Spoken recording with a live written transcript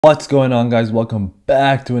What's going on, guys? Welcome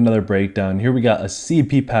back to another breakdown. Here we got a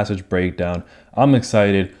CP passage breakdown. I'm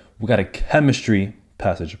excited. We got a chemistry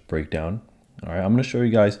passage breakdown. All right, I'm going to show you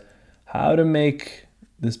guys how to make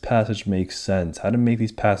this passage make sense, how to make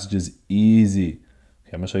these passages easy.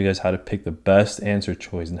 Okay, I'm going to show you guys how to pick the best answer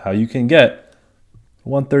choice and how you can get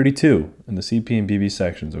 132 in the CP and BB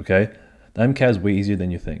sections, okay? The MCAT is way easier than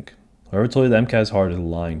you think. Whoever told you the MCAT is hard is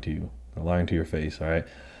lying to you. They're lying to your face, all right?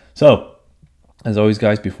 So, as always,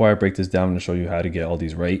 guys, before I break this down, I'm going to show you how to get all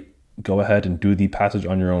these right. Go ahead and do the passage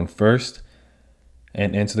on your own first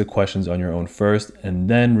and answer the questions on your own first, and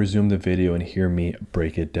then resume the video and hear me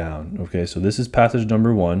break it down. Okay, so this is passage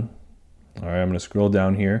number 1. All right, I'm going to scroll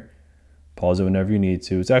down here. Pause it whenever you need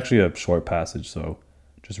to. It's actually a short passage, so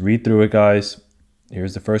just read through it, guys.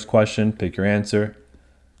 Here's the first question. Pick your answer.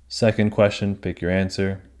 Second question. Pick your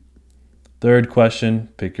answer. Third question.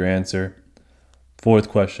 Pick your answer. Fourth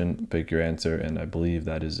question, pick your answer, and I believe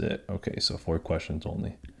that is it. Okay, so 4 questions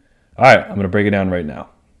only. All right, I'm going to break it down right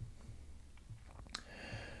now.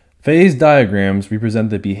 Phase diagrams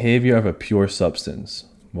represent the behavior of a pure substance,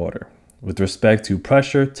 water, with respect to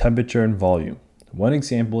pressure, temperature, and volume. One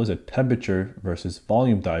example is a temperature versus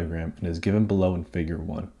volume diagram and is given below in figure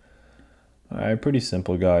 1. All right, pretty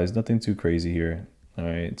simple, guys. Nothing too crazy here. All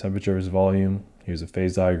right, temperature versus volume. Here's a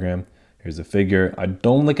phase diagram. Here's the figure. I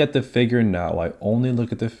don't look at the figure now. I only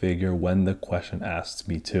look at the figure when the question asks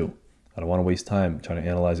me to. I don't want to waste time trying to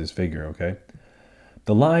analyze this figure, okay?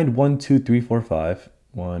 The line 1, 2, 3, 4, 5,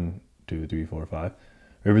 1, 2, 3, 4, 5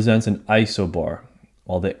 represents an isobar,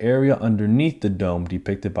 while the area underneath the dome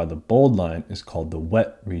depicted by the bold line is called the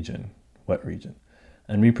wet region,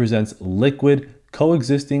 and represents liquid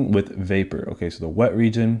coexisting with vapor. Okay, so the wet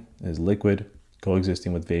region is liquid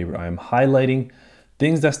coexisting with vapor. I am highlighting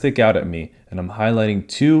things that stick out at me, and I'm highlighting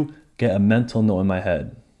to get a mental note in my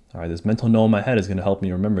head. All right, this mental note in my head is going to help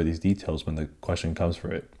me remember these details when the question comes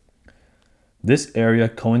for it. This area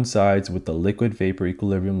coincides with the liquid vapor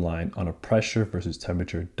equilibrium line on a pressure versus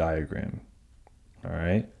temperature diagram. All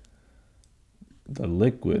right, the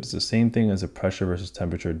liquid is the same thing as a pressure versus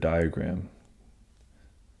temperature diagram.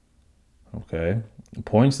 Okay, the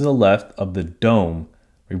points to the left of the dome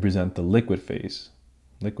represent the liquid phase.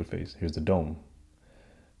 Here's the dome.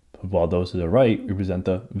 While those to the right represent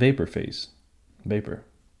the vapor phase, vapor.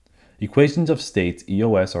 Equations of states,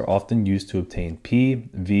 EOS, are often used to obtain P,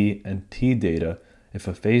 V, and T data if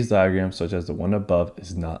a phase diagram such as the one above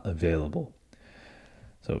is not available.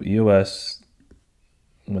 So EOS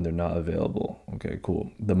when they're not available. Okay,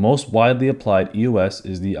 cool. The most widely applied EOS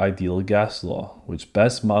is the ideal gas law, which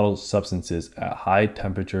best models substances at high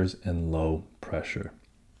temperatures and low pressure.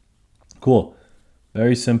 Cool.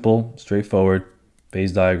 Very simple, straightforward.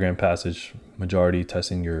 Phase diagram passage, majority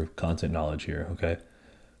testing your content knowledge here, okay?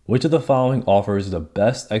 Which of the following offers the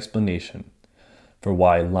best explanation for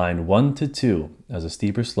why line 1 to 2 has a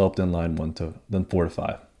steeper slope than line 4 to 5?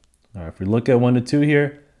 All right, if we look at 1 to 2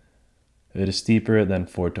 here, it is steeper than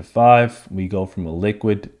 4 to 5. We go from a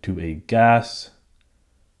liquid to a gas.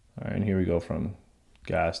 All right, and here we go from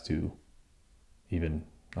gas to even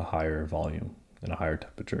a higher volume and a higher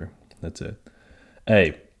temperature. That's it.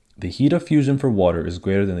 A, the heat of fusion for water is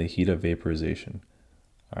greater than the heat of vaporization.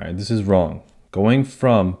 All right, this is wrong. Going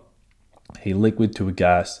from a liquid to a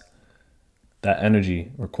gas, that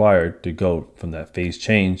energy required to go from that phase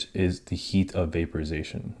change is the heat of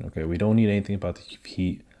vaporization. Okay, we don't need anything about the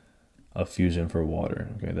heat of fusion for water.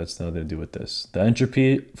 Okay, that's nothing to do with this. The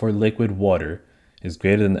entropy for liquid water is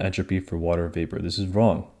greater than the entropy for water vapor. This is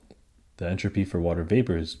wrong. The entropy for water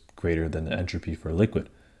vapor is greater than the entropy for liquid.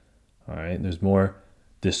 All right, there's more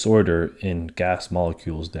disorder in gas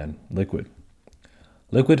molecules than liquid.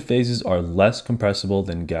 Liquid phases are less compressible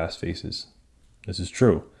than gas phases. This is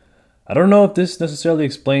true. I don't know if this necessarily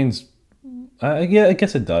explains, yeah, I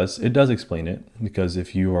guess it does. It does explain it, because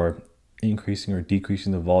if you are increasing or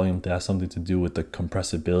decreasing the volume, that has something to do with the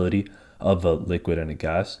compressibility of a liquid and a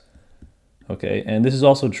gas. Okay, and this is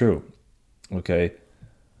also true. Okay,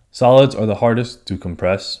 solids are the hardest to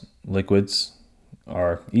compress. Liquids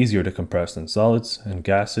are easier to compress than solids, and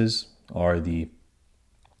gases are the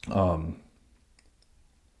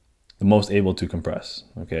most able to compress.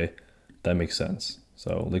 Okay, that makes sense.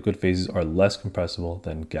 So liquid phases are less compressible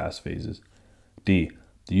than gas phases. D,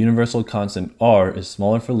 the universal constant R is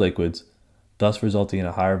smaller for liquids, thus resulting in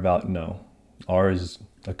a higher value. No, R is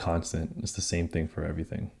a constant. It's the same thing for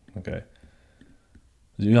everything. Okay,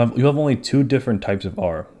 you have only 2 different types of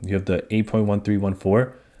R. You have the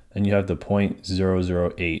 8.1314 and you have the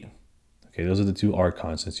 0.008. Okay, those are the 2 R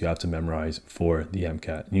constants you have to memorize for the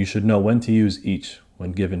MCAT. And you should know when to use each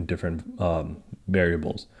when given different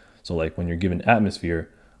variables. So like when you're given atmosphere,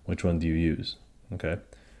 which one do you use? Okay.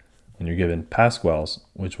 When you're given pascals,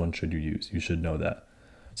 which one should you use? You should know that.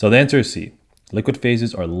 So the answer is C. Liquid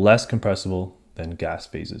phases are less compressible than gas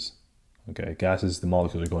phases. Okay, gases, the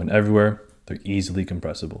molecules are going everywhere. They're easily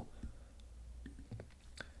compressible.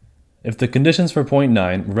 If the conditions for point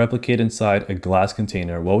 9 replicate inside a glass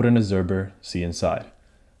container, what would an observer see inside?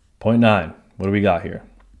 Point 9, what do we got here?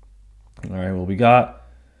 All right, well, we got,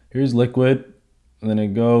 here's liquid, and then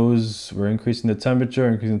it goes, we're increasing the temperature,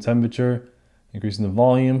 increasing the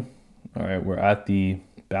volume. All right, we're at the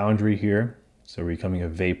boundary here, so we're becoming a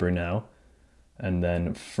vapor now. And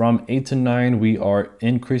then from 8 to 9, we are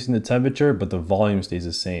increasing the temperature, but the volume stays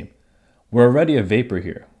the same. We're already a vapor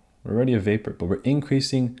here. We're already a vapor, but we're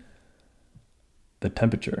increasing the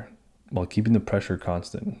temperature while keeping the pressure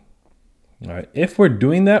constant. All right, if we're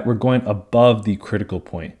doing that, we're going above the critical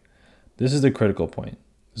point. This is the critical point.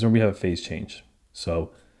 This is where we have a phase change.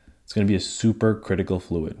 So it's going to be a supercritical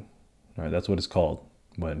fluid. All right, that's what it's called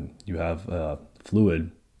when you have a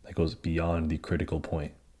fluid that goes beyond the critical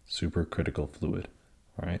point. Supercritical fluid.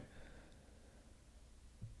 All right.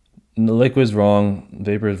 And the liquid is wrong.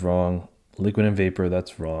 Vapor is wrong. Liquid and vapor,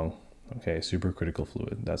 that's wrong. Okay, supercritical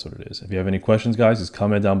fluid. That's what it is. If you have any questions, guys, just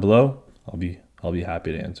comment down below. I'll be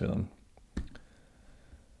happy to answer them.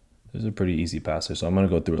 This is a pretty easy passage, so I'm going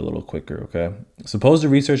to go through it a little quicker, okay? Suppose the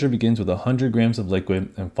researcher begins with 100 grams of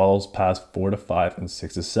liquid and follows past 4 to 5 and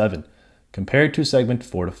 6 to 7. Compared to segment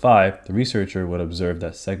 4 to 5, the researcher would observe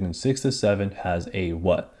that segment 6 to 7 has a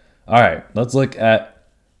what? All right, let's look at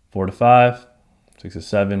 4 to 5, 6 to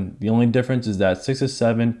 7. The only difference is that 6 to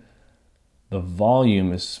 7, the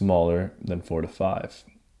volume is smaller than 4 to 5.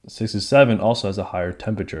 6 to 7 also has a higher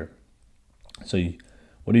temperature. So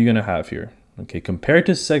what are you going to have here? Okay, compared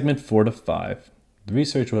to segment 4 to 5, the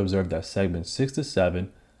researcher will observe that segment 6 to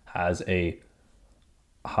 7 has a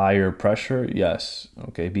higher pressure. Yes,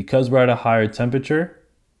 okay, because we're at a higher temperature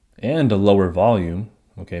and a lower volume.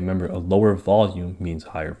 Okay, remember, a lower volume means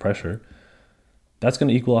higher pressure. That's going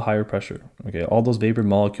to equal a higher pressure. Okay, all those vapor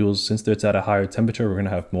molecules, since it's at a higher temperature, we're going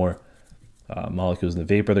to have more molecules in the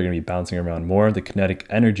vapor. They're going to be bouncing around more. The kinetic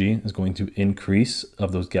energy is going to increase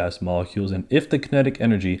of those gas molecules. And if the kinetic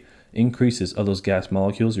energy increases of those gas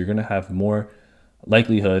molecules, you're going to have more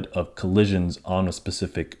likelihood of collisions on a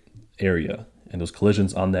specific area. And those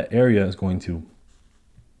collisions on that area is going to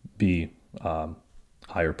be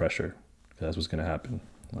higher pressure. That's what's going to happen.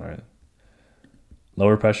 All right.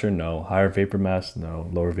 Lower pressure, no. Higher vapor mass, no.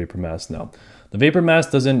 Lower vapor mass, no. The vapor mass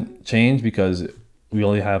doesn't change because we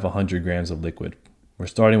only have 100 grams of liquid. We're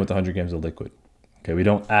starting with 100 grams of liquid. Okay, we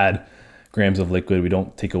don't add grams of liquid. We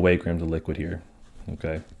don't take away grams of liquid here.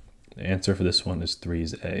 Okay, the answer for this one is 3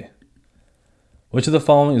 is A. Which of the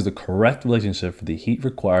following is the correct relationship for the heat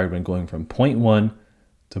required when going from point 1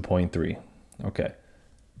 to point 3? Okay.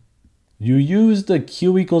 You use the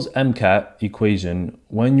Q equals Mcat equation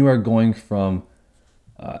when you are going from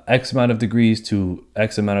X amount of degrees to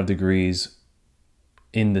X amount of degrees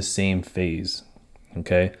in the same phase,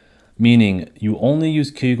 okay? Meaning you only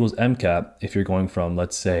use Q equals Mcat if you're going from,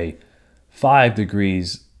 let's say, 5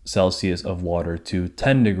 degrees Celsius of water to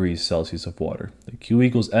 10 degrees Celsius of water. The Q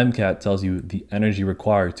equals Mcat tells you the energy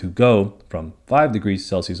required to go from 5 degrees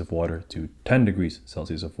Celsius of water to 10 degrees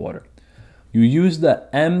Celsius of water. You use the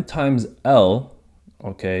M times L,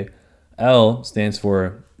 okay? L stands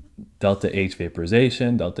for delta H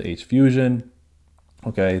vaporization, delta H fusion,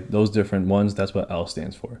 okay? Those different ones, that's what L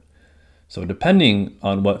stands for. So depending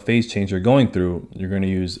on what phase change you're going through, you're going to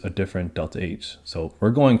use a different delta H. So we're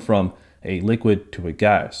going from a liquid to a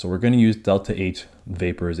gas, so we're going to use delta H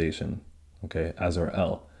vaporization, okay, as our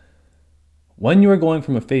L. When you are going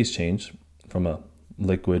from a phase change, from a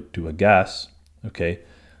liquid to a gas, okay,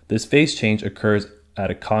 this phase change occurs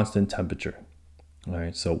at a constant temperature. All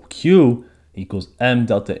right, so Q equals M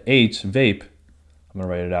delta H vape. I'm gonna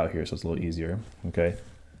write it out here so it's a little easier, okay?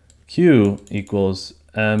 Q equals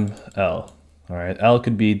ML. All right, L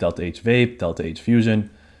could be delta H vape, delta H fusion.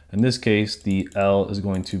 In this case, the L is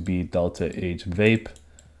going to be delta H vape.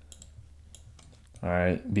 All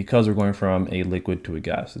right, because we're going from a liquid to a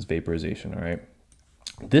gas, it's vaporization, all right?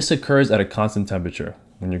 This occurs at a constant temperature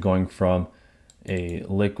when you're going from a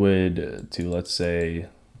liquid to, let's say,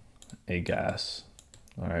 a gas.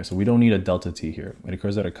 All right, so we don't need a delta T here. It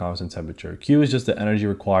occurs at a constant temperature. Q is just the energy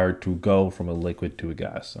required to go from a liquid to a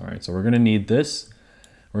gas. All right, so we're gonna need this.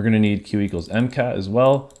 We're gonna need Q equals Mcat as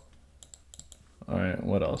well. All right,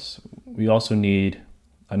 what else? We also need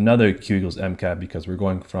another Q equals Mcat because we're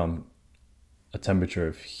going from a temperature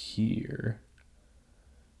of here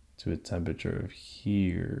to a temperature of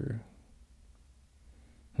here.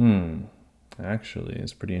 Actually,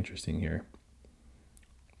 it's pretty interesting here.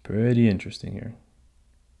 Pretty interesting here.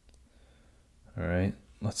 All right,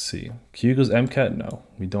 let's see. Q equals MCAT? No,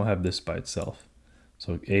 we don't have this by itself.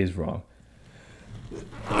 So A is wrong.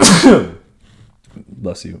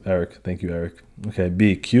 Bless you, Eric. Thank you, Eric. Okay,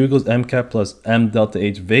 B. Q equals MCAT plus M delta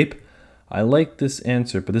H vape. I like this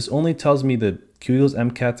answer, but this only tells me that Q equals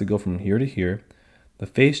MCAT to go from here to here. The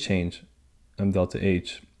phase change, M delta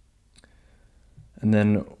H. And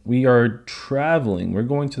then we are traveling. We're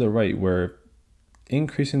going to the right. We're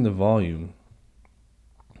increasing the volume.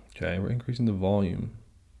 Okay, we're increasing the volume,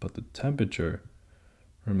 but the temperature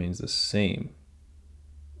remains the same.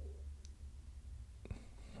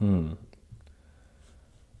 I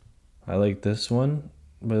like this one,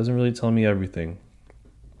 but it doesn't really tell me everything.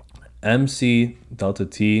 MC delta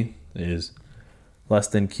T is less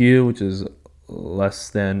than Q, which is less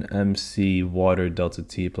than MC water delta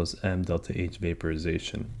T plus M delta H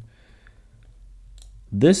vaporization.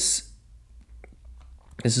 This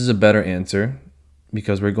is a better answer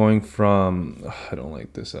because we're going from, I don't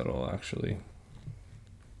like this at all, actually.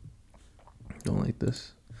 Don't like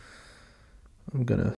this. I'm gonna